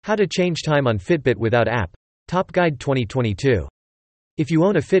How to change time on Fitbit without app. Top Guide 2022. If you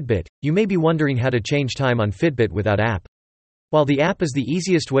own a Fitbit, you may be wondering how to change time on Fitbit without app. While the app is the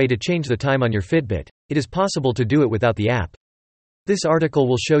easiest way to change the time on your Fitbit, it is possible to do it without the app. This article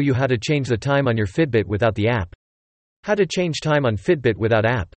will show you how to change the time on your Fitbit without the app. How to change time on Fitbit without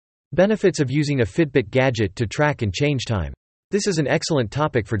app. Benefits of using a Fitbit gadget to track and change time. This is an excellent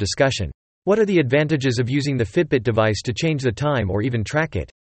topic for discussion. What are the advantages of using the Fitbit device to change the time or even track it?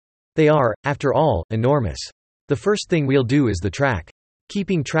 They are, after all, enormous. The first thing we'll do is the track.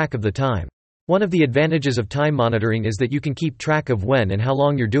 Keeping track of the time. One of the advantages of time monitoring is that you can keep track of when and how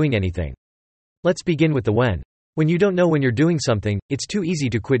long you're doing anything. Let's begin with the when. When you don't know when you're doing something, it's too easy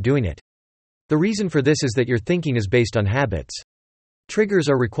to quit doing it. The reason for this is that your thinking is based on habits. Triggers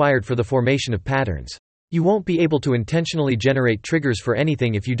are required for the formation of patterns. You won't be able to intentionally generate triggers for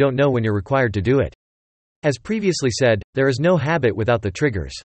anything if you don't know when you're required to do it. As previously said, there is no habit without the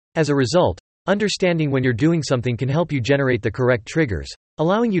triggers. As a result, understanding when you're doing something can help you generate the correct triggers,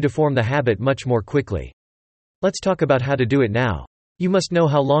 allowing you to form the habit much more quickly. Let's talk about how to do it now. You must know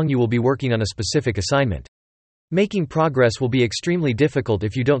how long you will be working on a specific assignment. Making progress will be extremely difficult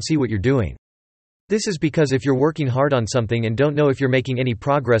if you don't see what you're doing. This is because if you're working hard on something and don't know if you're making any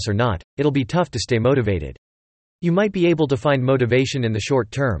progress or not, it'll be tough to stay motivated. You might be able to find motivation in the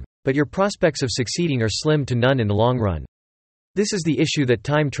short term, but your prospects of succeeding are slim to none in the long run. This is the issue that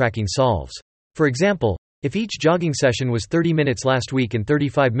time tracking solves. For example, if each jogging session was 30 minutes last week and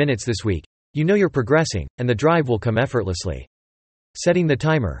 35 minutes this week, you know you're progressing, and the drive will come effortlessly. Setting the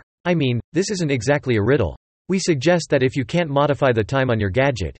timer. This isn't exactly a riddle. We suggest that if you can't modify the time on your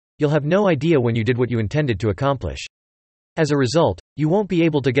gadget, you'll have no idea when you did what you intended to accomplish. As a result, you won't be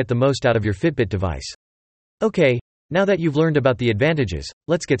able to get the most out of your Fitbit device. Okay, now that you've learned about the advantages,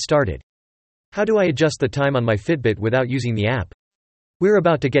 let's get started. How do I adjust the time on my Fitbit without using the app? We're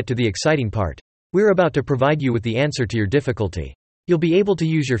about to get to the exciting part. We're about to provide you with the answer to your difficulty. You'll be able to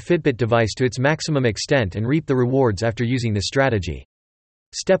use your Fitbit device to its maximum extent and reap the rewards after using this strategy.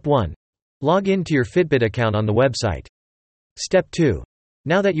 Step 1. Log in to your Fitbit account on the website. Step 2.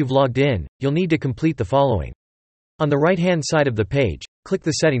 Now that you've logged in, you'll need to complete the following. On the right-hand side of the page, click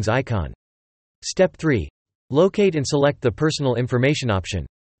the settings icon. Step 3. Locate and select the personal information option.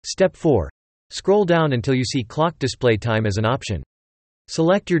 Step 4. Scroll down until you see clock display time as an option.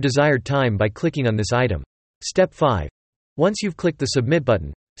 Select your desired time by clicking on this item. Step 5. Once you've clicked the submit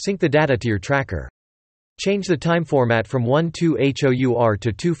button, sync the data to your tracker. Change the time format from 12HOUR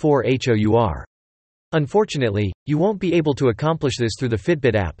to 24HOUR. Unfortunately, you won't be able to accomplish this through the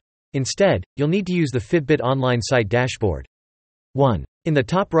Fitbit app. Instead, you'll need to use the Fitbit online site dashboard. 1. In the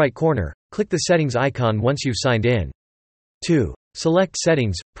top right corner, click the settings icon once you've signed in. 2. Select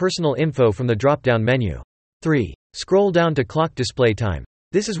Settings, Personal Info from the drop-down menu. 3. Scroll down to Clock Display Time.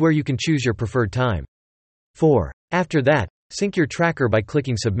 This is where you can choose your preferred time. 4. After that, sync your tracker by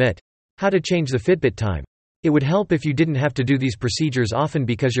clicking Submit. How to change the Fitbit time. It would help if you didn't have to do these procedures often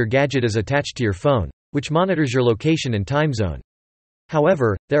because your gadget is attached to your phone, which monitors your location and time zone.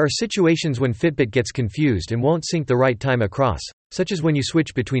 However, there are situations when Fitbit gets confused and won't sync the right time across, such as when you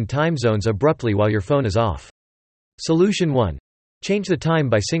switch between time zones abruptly while your phone is off. Solution 1. Change the time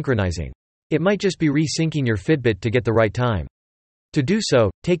by synchronizing. It might just be re-syncing your Fitbit to get the right time. To do so,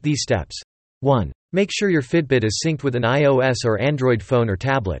 take these steps. 1. Make sure your Fitbit is synced with an iOS or Android phone or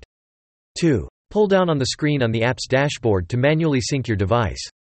tablet. 2. Pull down on the screen on the app's dashboard to manually sync your device.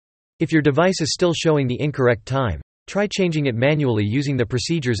 If your device is still showing the incorrect time, try changing it manually using the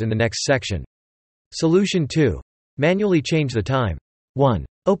procedures in the next section. Solution 2. Manually change the time. 1.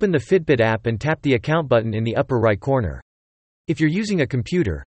 Open the Fitbit app and tap the account button in the upper right corner. If you're using a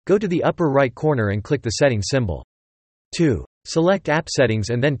computer, go to the upper right corner and click the settings symbol. 2. Select App Settings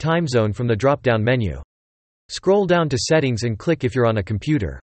and then Time Zone from the drop-down menu. Scroll down to Settings and click if you're on a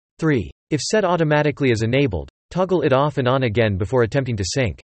computer. 3. If Set Automatically is enabled, toggle it off and on again before attempting to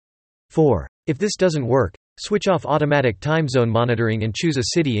sync. 4. If this doesn't work, switch off automatic time zone monitoring and choose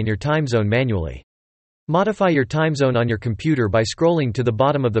a city in your time zone manually. Modify your time zone on your computer by scrolling to the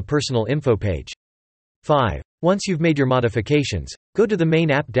bottom of the personal info page. 5. Once you've made your modifications, go to the main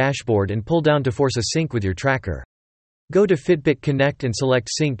app dashboard and pull down to force a sync with your tracker. Go to Fitbit Connect and select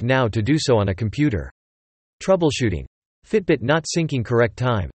Sync Now to do so on a computer. Troubleshooting. Fitbit not syncing correct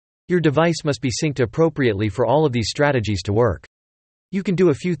time. Your device must be synced appropriately for all of these strategies to work. You can do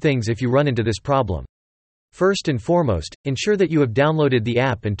a few things if you run into this problem. First and foremost, ensure that you have downloaded the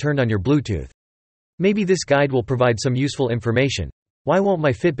app and turned on your Bluetooth. Maybe this guide will provide some useful information. Why won't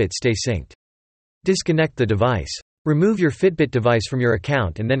my Fitbit stay synced? Disconnect the device. Remove your Fitbit device from your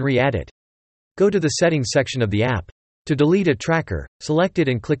account and then re-add it. Go to the Settings section of the app. To delete a tracker, select it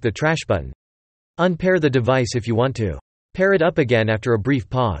and click the trash button. Unpair the device if you want to. Pair it up again after a brief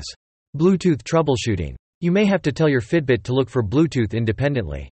pause. Bluetooth troubleshooting. You may have to tell your Fitbit to look for Bluetooth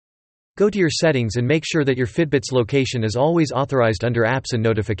independently. Go to your settings and make sure that your Fitbit's location is always authorized under apps and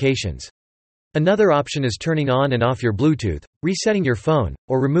notifications. Another option is turning on and off your Bluetooth, resetting your phone,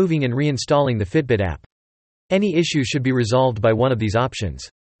 or removing and reinstalling the Fitbit app. Any issue should be resolved by one of these options.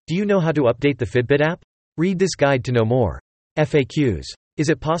 Do you know how to update the Fitbit app? Read this guide to know more. FAQs. Is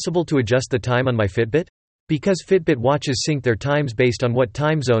it possible to adjust the time on my Fitbit? Because Fitbit watches sync their times based on what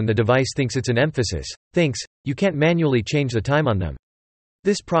time zone the device thinks it's an emphasis, you can't manually change the time on them.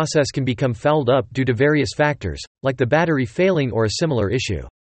 This process can become fouled up due to various factors, like the battery failing or a similar issue.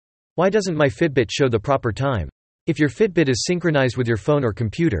 Why doesn't my Fitbit show the proper time? If your Fitbit is synchronized with your phone or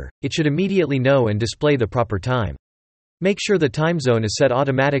computer, it should immediately know and display the proper time. Make sure the time zone is set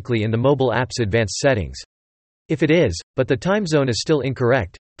automatically in the mobile app's advanced settings. If it is, but the time zone is still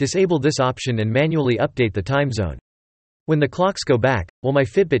incorrect, disable this option and manually update the time zone. When the clocks go back, will my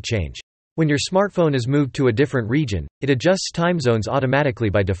Fitbit change? When your smartphone is moved to a different region, it adjusts time zones automatically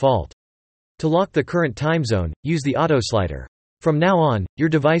by default. To lock the current time zone, use the auto slider. From now on, your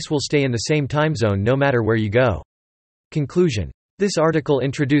device will stay in the same time zone no matter where you go. Conclusion. This article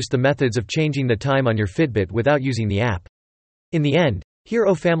introduced the methods of changing the time on your Fitbit without using the app. In the end,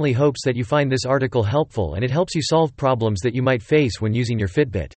 Hero Family hopes that you find this article helpful and it helps you solve problems that you might face when using your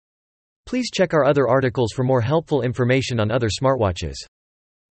Fitbit. Please check our other articles for more helpful information on other smartwatches.